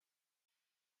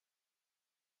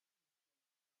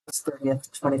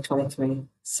30th, 2023,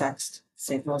 Sext,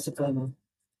 St. Rose of Lima,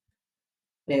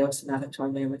 Deus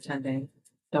Natator me Retende,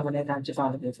 Domine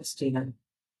Angevale Festina,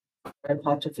 Red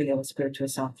Pater Filio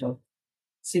Spiritus Sancto,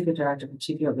 Secret Art of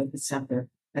Principio of December,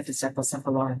 et Secolo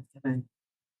Seculorum. Amen.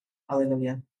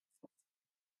 Alleluia.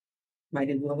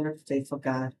 Mighty ruler, faithful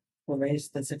God, who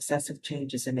raised the successive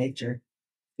changes in nature,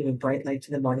 giving bright light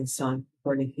to the morning sun,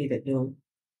 burning heat at noon,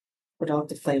 put out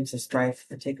the flames of strife,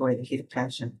 and take away the heat of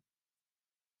passion.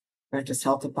 Grant us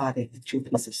health of body and true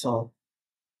peace of soul.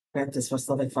 Grant us, most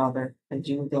loving Father, and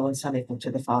you, the only Son, equal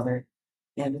to the Father,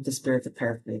 and with the Spirit the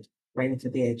Paraclete, reigning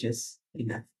through the ages.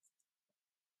 Amen.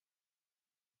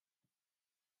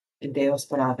 In Deus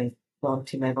speravi, non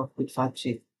timebo quid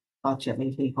faciat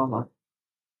mihi homo.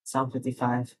 Psalm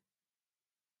 55.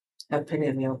 Have pity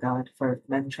on me, O God, for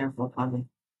men trample upon me.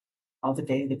 All the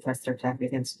day they press their attack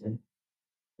against me.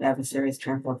 The adversaries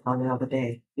trample upon me all the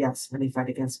day. Yes, many fight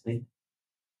against me.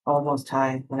 O Most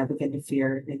High, when I begin to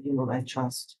fear, in you will I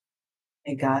trust.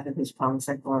 A God in whose promise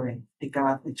I glory, a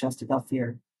God that just without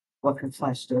fear, what can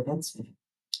flesh do against me?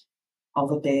 All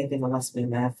the day they molest me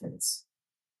in Athens.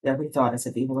 Every thought is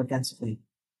of evil against me.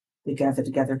 They gather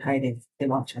together in hiding, they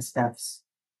watch my steps.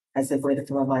 As they've waited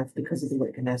for my life because of the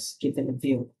wickedness, keep them in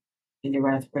view. In your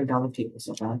wrath bring down the peoples,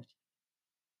 O God.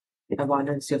 My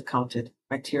wanderings you have counted,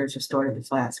 my tears are stored in the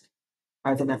flask.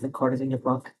 Are they not recorded in your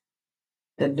book?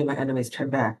 Then do my enemies turn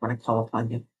back when I call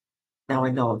upon you. Now I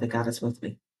know that God is with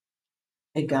me.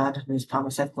 A God in whose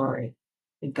promise I glory,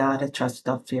 a God I trust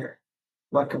without fear.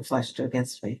 What can flesh do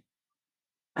against me?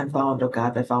 I'm bound, O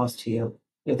God, by vows to you.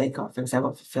 Your thank offerings I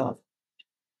will fulfill.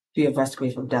 You have rescued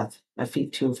me from death, my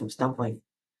feet too from stumbling,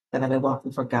 that I may walk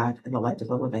before God in the light of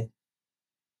the living.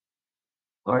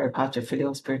 Gloria Patri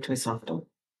Filio Spiritus Sancto,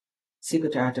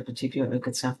 sicut erat in principio et nunc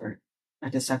et semper,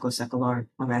 et in saecula saeculorum.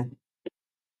 Amen.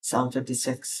 Psalm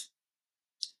 56.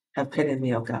 Have pity on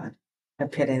me, O God.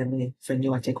 Have pity on me, for in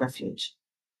you I take refuge.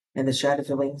 In the shadow of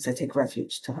your wings I take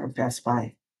refuge till harm pass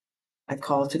by. I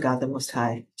call to God the Most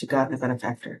High, to God my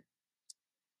benefactor.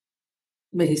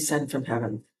 May he send from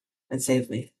heaven and save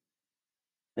me.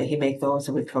 May he make those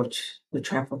who reproach, who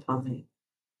trample upon me.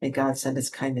 May God send his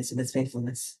kindness and his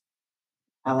faithfulness.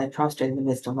 I lie prostrate in the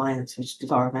midst of lions which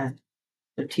devour men.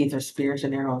 Their teeth are spears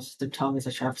and arrows, their tongue is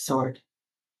a sharp sword.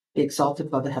 Be exalted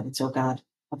above the heavens, O God,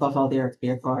 above all the earth be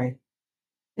your glory.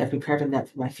 They have prepared a net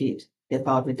for my feet, they have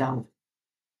bowed me down.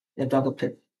 They have dug a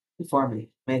pit before me,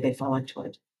 may they fall into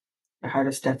it. My heart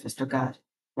is steadfast, O God,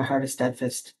 my heart is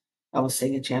steadfast. I will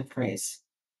sing and chant praise.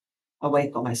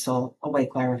 Awake, O my soul,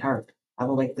 awake, lyre and harp. I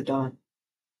will wake the dawn.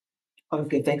 I will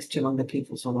give thanks to you among the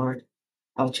peoples, O Lord.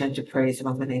 I will chant your praise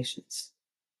among the nations.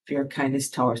 For your kindness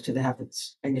towers to the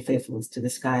heavens, and your faithfulness to the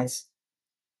skies.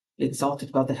 Be exalted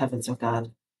above the heavens, O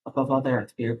God, above all the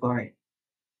earth be your glory.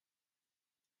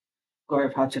 Gloria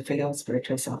Patri Filio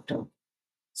Spiritus Sancto,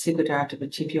 sicut erat in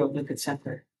principio et nunc et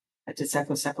semper, et in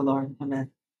saecula saeculorum.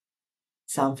 Amen.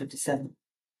 Psalm 57.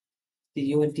 Do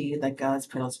you indeed, like gods,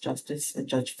 pronounce justice and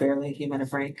judge fairly human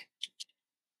of rank?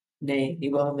 Nay,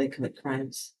 you willingly commit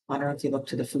crimes. On earth you look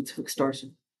to the fruits of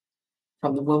extortion.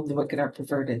 From the womb the wicked are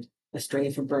perverted,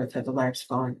 astray from birth have the liars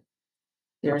fallen.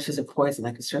 Theirs is a poison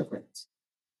like a serpent,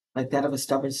 like that of a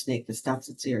stubborn snake that stops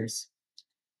its ears,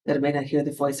 that it may not hear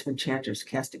the voice of enchanters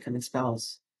casting cunning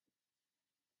spells.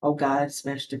 O God,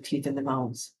 smash their teeth in the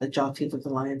mounds, the jaw teeth of the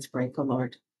lions break, O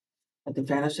Lord. Let them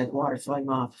vanish like water flowing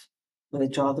off. When they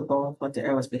draw the bow, let their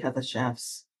arrows behead the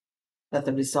shafts. Let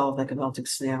them dissolve like a melting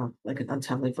snail, like an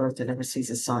untimely birth that never sees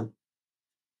the sun.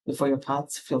 Before your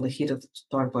pots, feel the heat of the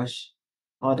thorn bush.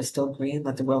 While it is still green,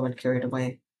 let the whirlwind carry it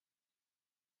away.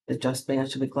 The just man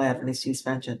shall be glad when he sees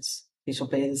vengeance. He shall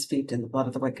bathe his feet in the blood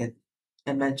of the wicked.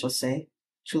 And men shall say,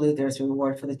 truly there is a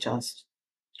reward for the just.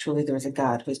 Truly there is a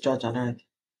God who is judge on earth.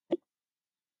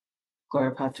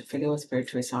 Gloria Patri Filio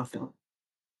Spiritus Sancto,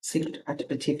 sicut erat in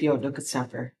principio et nunc et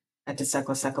semper, et in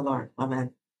saecula saeculorum.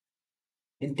 Amen.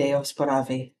 In Deo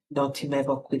speravi, non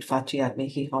timebo quid faciat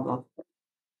mihi homo.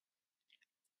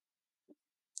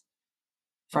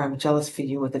 For I am jealous for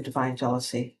you with a divine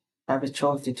jealousy. I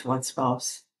betrothed you to one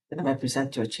spouse, that I may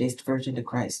present you a chaste virgin to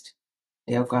Christ.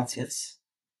 Deo gratias.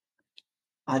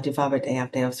 Adjuvabit eam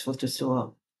Deus fructus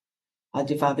suo.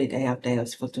 Adjuvabit eam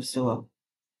Deus fructus suo.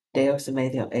 Deus in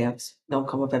medio eams, non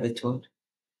como bebitur.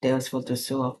 Deus fructus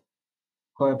suo.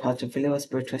 Gloria Patri Filio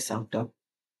Spiritus Sancto.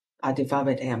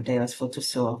 Adjuvabit eam Deus fructus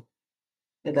suo.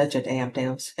 Elegit eam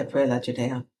Deus, et prelegit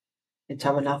eam. In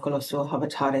tabernaculo suo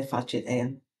habitare facit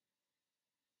eam.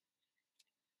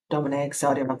 Domine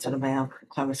exaudium answer meam,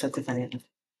 clamus et definitum.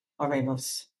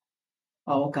 Oremus.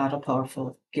 O God all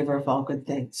powerful, giver of all good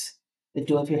things, The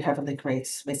dew of your heavenly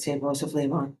grace may save Rose of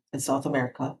Lima in South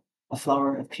America, a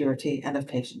flower of purity and of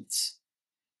patience.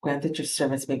 Grant that your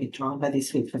servants may be drawn by these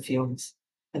sweet perfumes,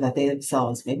 and that they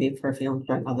themselves may be perfumed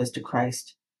by others to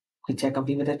Christ. Qui tecum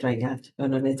vivit regnat,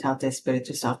 in unitate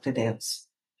Spiritus Sancti Deus,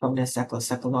 omnes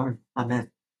saeculos saeculorum.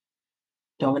 Amen.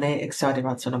 Domine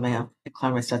exauderat sonum meam, et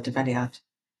claris et diveniat.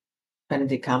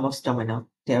 Benedicamus Domino,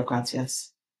 Deo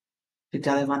gratias.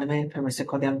 Fidelium anime per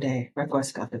misericordiam Dei,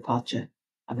 requiescat in pace.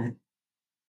 Amen.